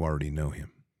if you already know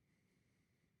him.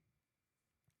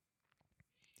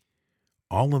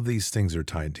 All of these things are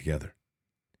tied together.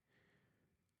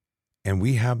 And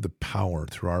we have the power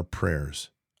through our prayers,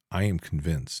 I am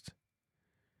convinced,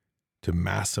 to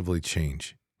massively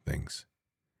change things.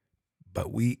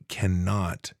 But we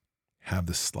cannot have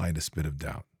the slightest bit of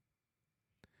doubt.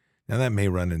 Now that may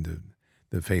run into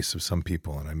the face of some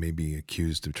people, and I may be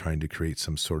accused of trying to create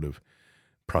some sort of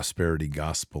prosperity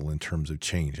gospel in terms of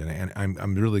change. And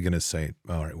I'm really going to say,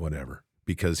 all right, whatever,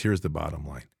 because here's the bottom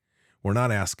line. We're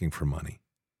not asking for money.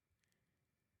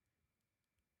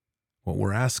 What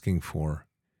we're asking for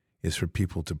is for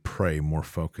people to pray more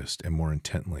focused and more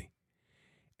intently.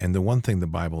 And the one thing the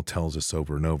Bible tells us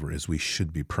over and over is we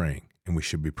should be praying, and we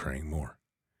should be praying more.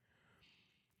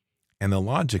 And the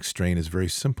logic strain is very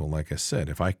simple. Like I said,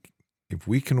 if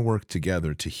we can work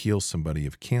together to heal somebody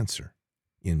of cancer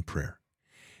in prayer,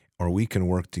 or we can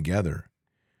work together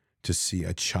to see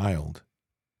a child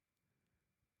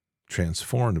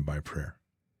transformed by prayer,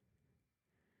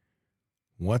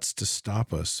 what's to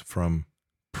stop us from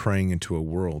praying into a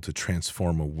world to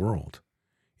transform a world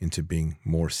into being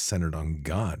more centered on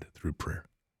God through prayer.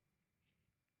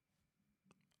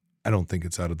 I don't think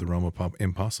it's out of the realm of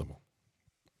impossible.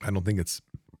 I should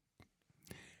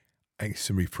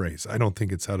rephrase. I don't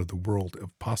think it's out of the world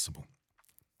of possible.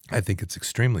 I think it's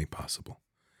extremely possible.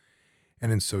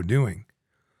 And in so doing,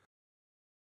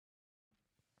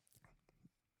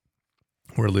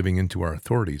 we're living into our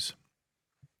authorities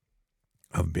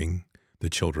of being the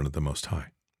children of the Most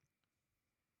High.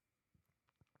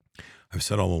 I've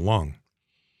said all along,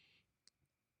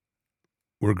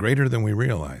 we're greater than we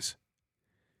realize.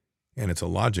 And it's a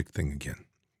logic thing again.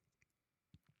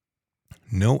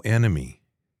 No enemy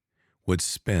would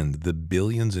spend the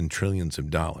billions and trillions of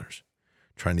dollars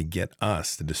trying to get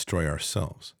us to destroy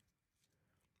ourselves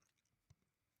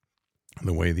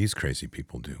the way these crazy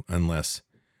people do, unless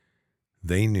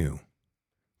they knew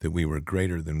that we were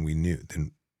greater than we knew,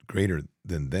 greater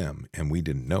than them, and we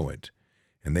didn't know it,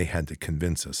 and they had to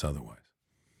convince us otherwise.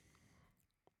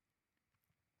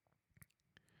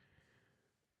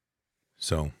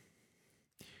 So,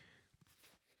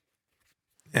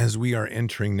 as we are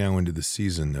entering now into the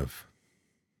season of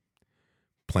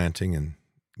planting and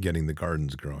getting the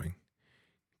gardens growing,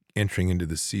 entering into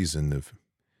the season of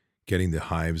getting the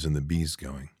hives and the bees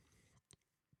going,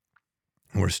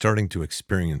 we're starting to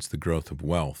experience the growth of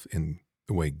wealth in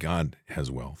the way God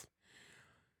has wealth.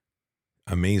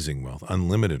 Amazing wealth,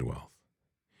 unlimited wealth.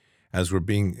 As we're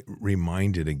being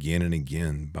reminded again and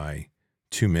again by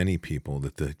too many people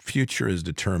that the future is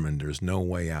determined, there's no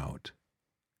way out.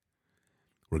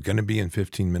 We're going to be in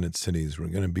 15-minute cities. We're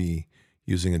going to be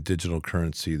using a digital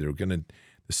currency. The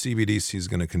CBDC is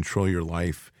going to control your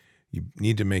life. You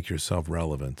need to make yourself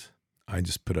relevant. I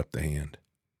just put up the hand.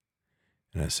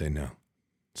 And I say, no,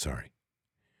 sorry.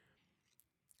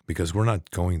 Because we're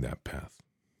not going that path.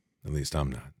 At least I'm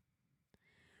not.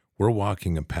 We're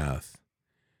walking a path.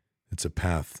 It's a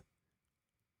path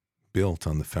built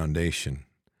on the foundation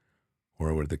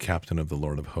or where the captain of the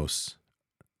Lord of Hosts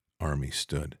army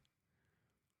stood,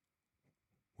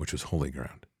 which was holy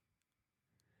ground.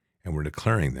 And we're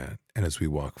declaring that. And as we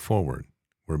walk forward,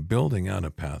 we're building out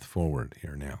a path forward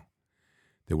here now,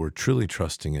 that we're truly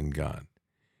trusting in God.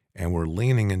 And we're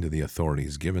leaning into the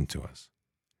authorities given to us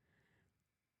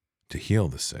to heal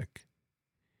the sick.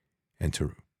 And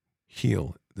to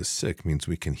heal the sick means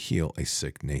we can heal a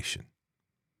sick nation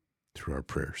through our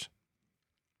prayers.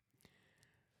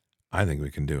 I think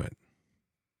we can do it.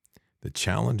 The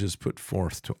challenge is put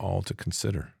forth to all to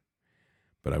consider.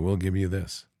 But I will give you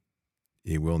this.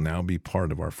 It will now be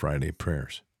part of our Friday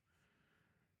prayers.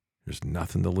 There's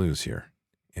nothing to lose here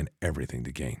and everything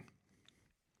to gain.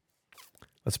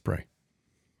 Let's pray.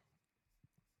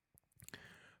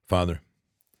 Father,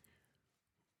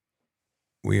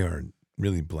 we are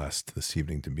really blessed this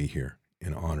evening to be here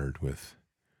and honored with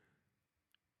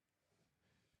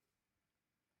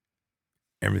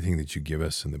everything that you give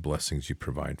us and the blessings you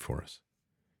provide for us.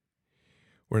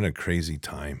 We're in a crazy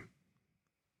time.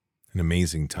 An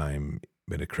amazing time,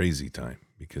 but a crazy time,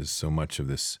 because so much of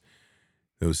this,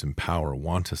 those in power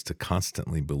want us to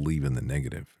constantly believe in the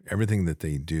negative. Everything that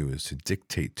they do is to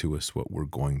dictate to us what we're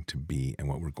going to be and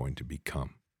what we're going to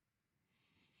become.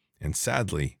 And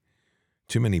sadly,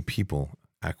 too many people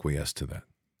acquiesce to that.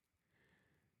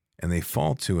 And they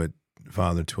fall to it,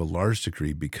 Father, to a large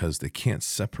degree because they can't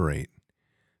separate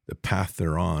the path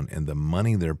they're on and the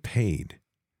money they're paid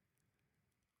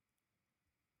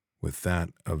with that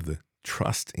of the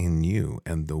trust in you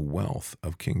and the wealth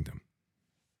of kingdom.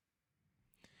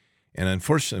 And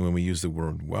unfortunately, when we use the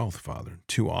word wealth, Father,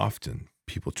 too often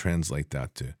people translate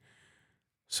that to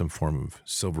some form of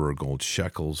silver or gold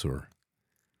shekels or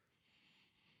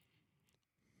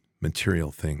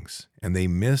material things. And they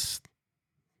miss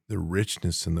the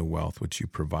richness and the wealth which you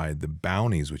provide, the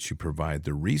bounties which you provide,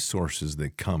 the resources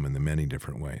that come in the many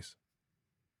different ways.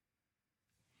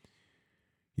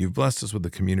 You've blessed us with a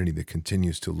community that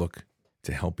continues to look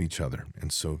to help each other.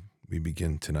 And so we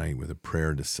begin tonight with a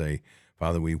prayer to say,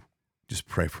 Father, we just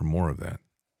pray for more of that,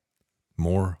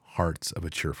 more hearts of a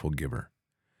cheerful giver,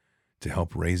 to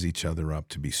help raise each other up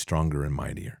to be stronger and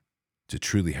mightier, to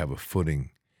truly have a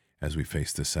footing as we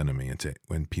face this enemy, and to,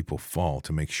 when people fall,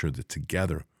 to make sure that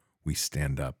together we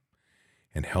stand up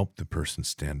and help the person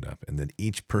stand up, and that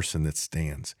each person that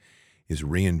stands is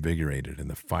reinvigorated and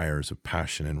the fires of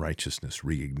passion and righteousness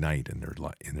reignite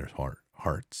in their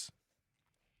hearts.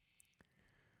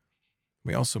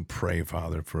 We also pray,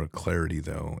 Father, for a clarity,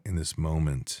 though, in this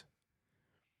moment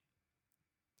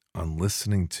on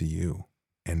listening to you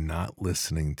and not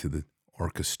listening to the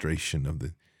orchestration of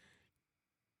the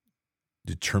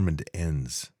determined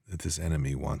ends that this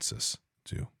enemy wants us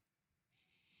to.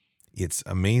 It's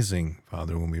amazing,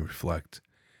 Father, when we reflect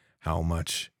how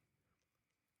much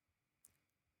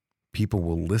people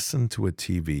will listen to a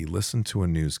TV, listen to a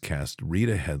newscast, read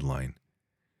a headline,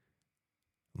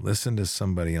 listen to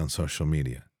somebody on social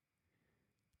media,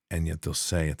 and yet they'll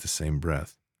say at the same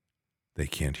breath, they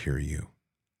can't hear you.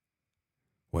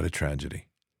 What a tragedy.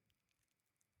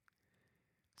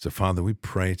 So, Father, we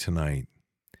pray tonight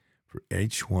for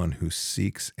each one who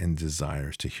seeks and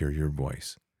desires to hear your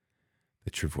voice,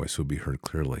 that your voice will be heard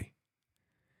clearly,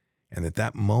 and at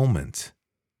that moment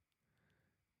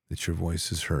that your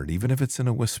voice is heard, even if it's in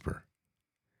a whisper,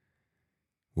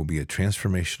 will be a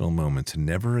transformational moment to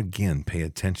never again pay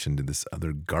attention to this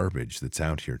other garbage that's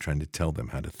out here trying to tell them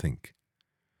how to think,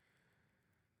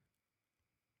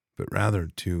 but rather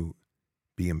to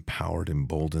be empowered,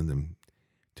 emboldened, and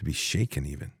to be shaken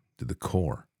even to the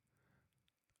core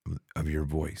of your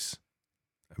voice,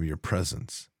 of your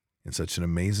presence in such an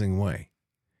amazing way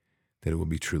that it will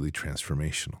be truly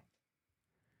transformational.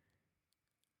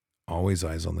 Always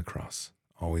eyes on the cross,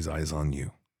 always eyes on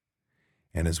you.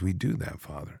 And as we do that,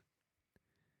 Father,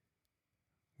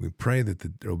 we pray that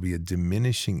there will be a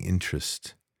diminishing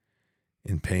interest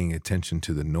in paying attention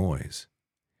to the noise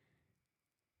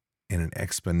and an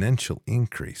exponential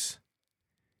increase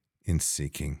in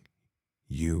seeking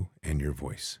you and your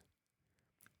voice.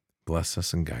 Bless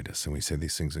us and guide us. And we say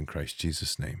these things in Christ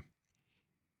Jesus' name.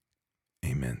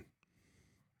 Amen.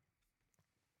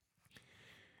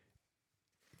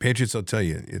 Patriots, I'll tell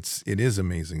you, it is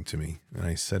amazing to me, and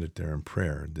I said it there in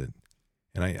prayer, that,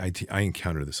 and I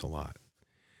encounter this a lot,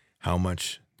 how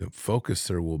much the focus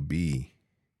there will be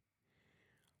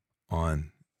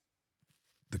on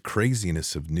the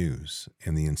craziness of news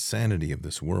and the insanity of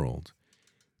this world,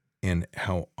 and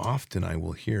how often I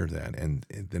will hear that, and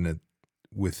then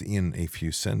within a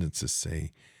few sentences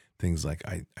say things like,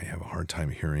 I have a hard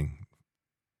time hearing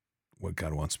what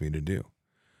God wants me to do.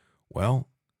 Well,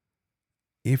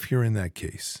 if you're in that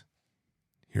case,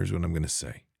 here's what I'm going to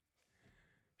say.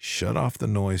 Shut off the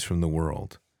noise from the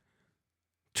world,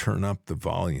 turn up the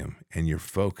volume and your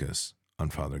focus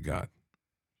on Father God.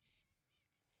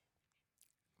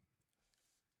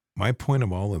 My point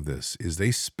of all of this is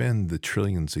they spend the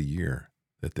trillions a year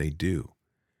that they do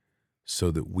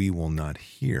so that we will not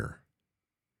hear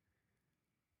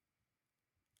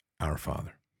our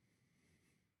Father.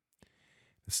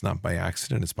 It's not by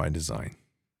accident, it's by design.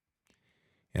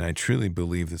 And I truly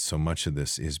believe that so much of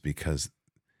this is because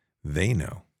they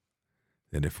know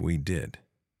that if we did,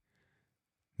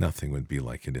 nothing would be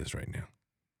like it is right now.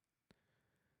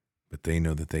 But they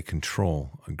know that they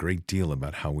control a great deal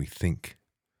about how we think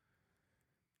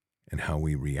and how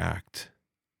we react,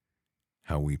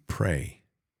 how we pray,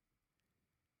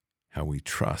 how we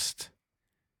trust,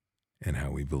 and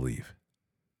how we believe.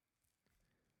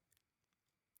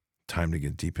 Time to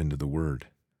get deep into the Word.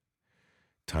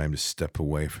 Time to step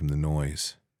away from the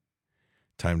noise.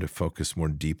 Time to focus more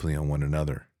deeply on one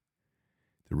another.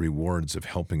 The rewards of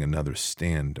helping another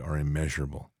stand are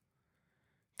immeasurable.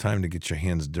 Time to get your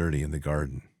hands dirty in the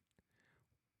garden.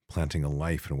 Planting a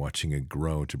life and watching it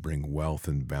grow to bring wealth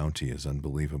and bounty is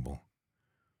unbelievable.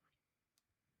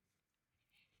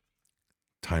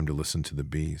 Time to listen to the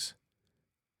bees.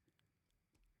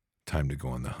 Time to go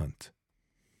on the hunt.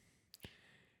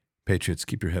 Patriots,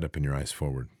 keep your head up and your eyes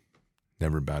forward.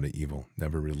 Never bow to evil,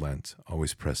 never relent,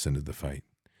 always press into the fight.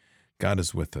 God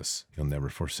is with us. He'll never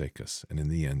forsake us. And in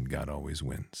the end, God always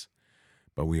wins.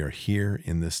 But we are here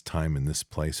in this time, in this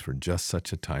place, for just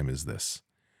such a time as this.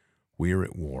 We are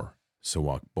at war, so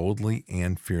walk boldly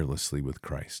and fearlessly with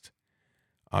Christ.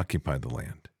 Occupy the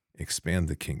land, expand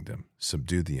the kingdom,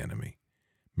 subdue the enemy.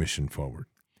 Mission forward.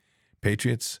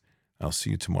 Patriots, I'll see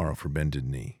you tomorrow for Bended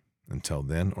Knee. Until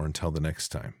then, or until the next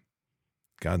time,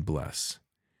 God bless.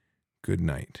 Good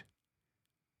night.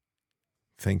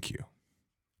 Thank you,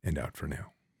 and out for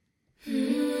now.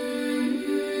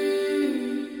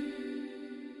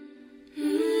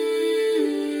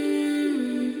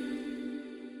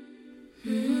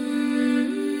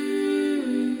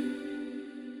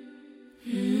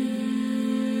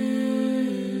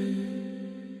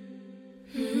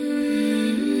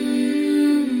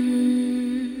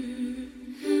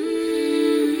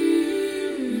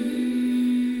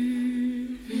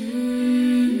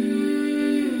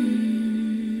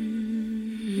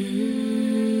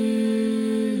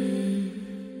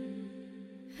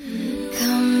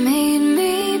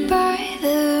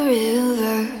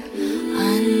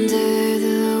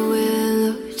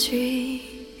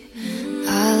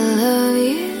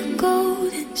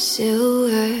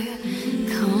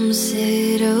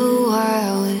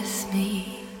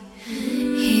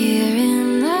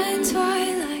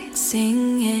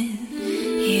 singing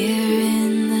here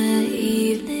in the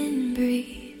evening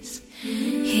breeze.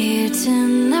 Here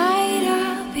tonight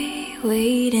I'll be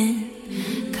waiting.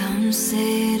 Come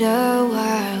sit a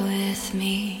while with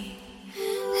me.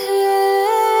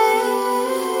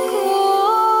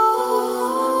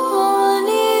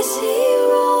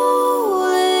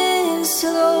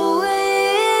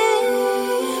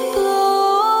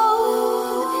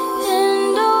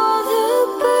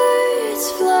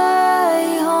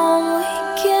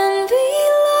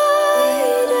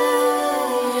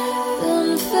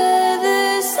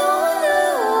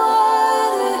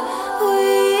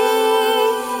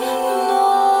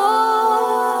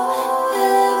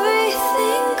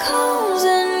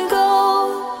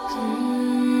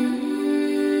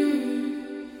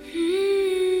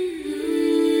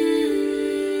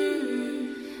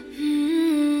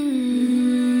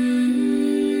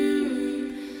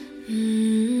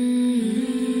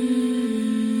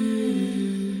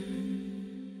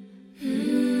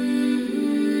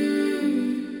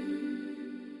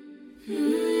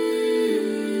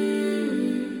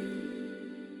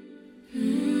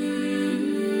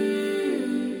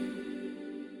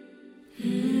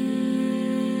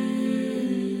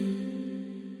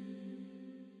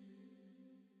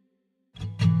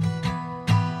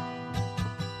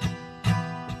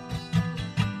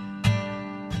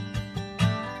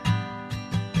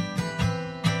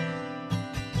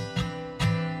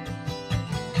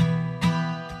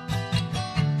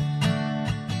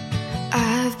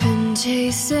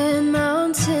 Chasing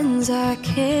mountains I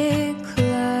can't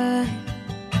climb,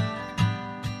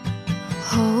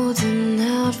 holding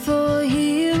out for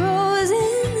heroes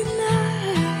in the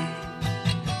night.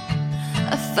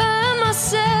 I find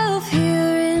myself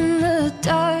here in the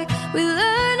dark. We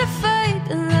learn to fight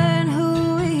and learn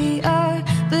who we are,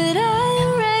 but I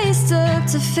am raised up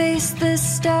to face the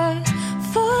stars,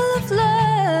 full of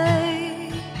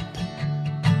light,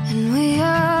 and we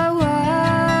are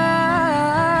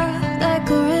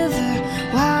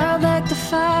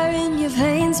fire in your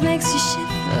veins makes you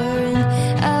shiver, and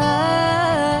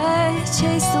I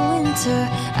chase the winter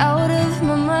out of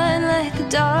my mind like the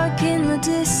dark in the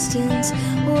distance.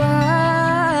 Wild,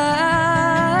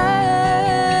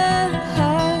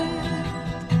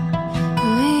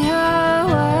 we are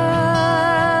wild.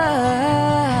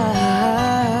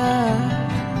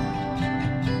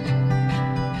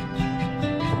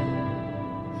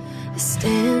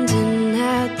 Standing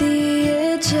at the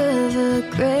edge of a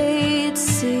great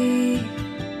sea.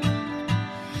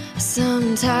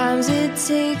 Sometimes it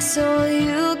takes all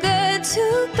you got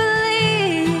to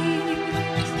believe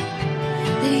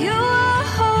that you are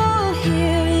whole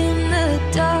here in the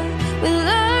dark. We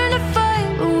learn to fight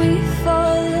when we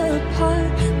fall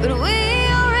apart, but we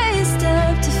are raised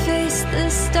up to face the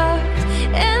stars.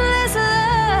 Endless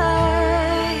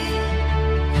light,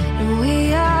 and we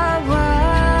are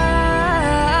wild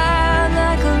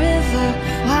like a river,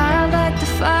 wild like the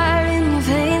fire in your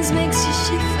veins makes you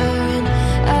shiver, and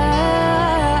I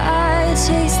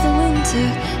chase the winter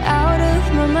out of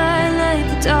my mind like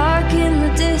the dark in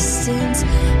the distance.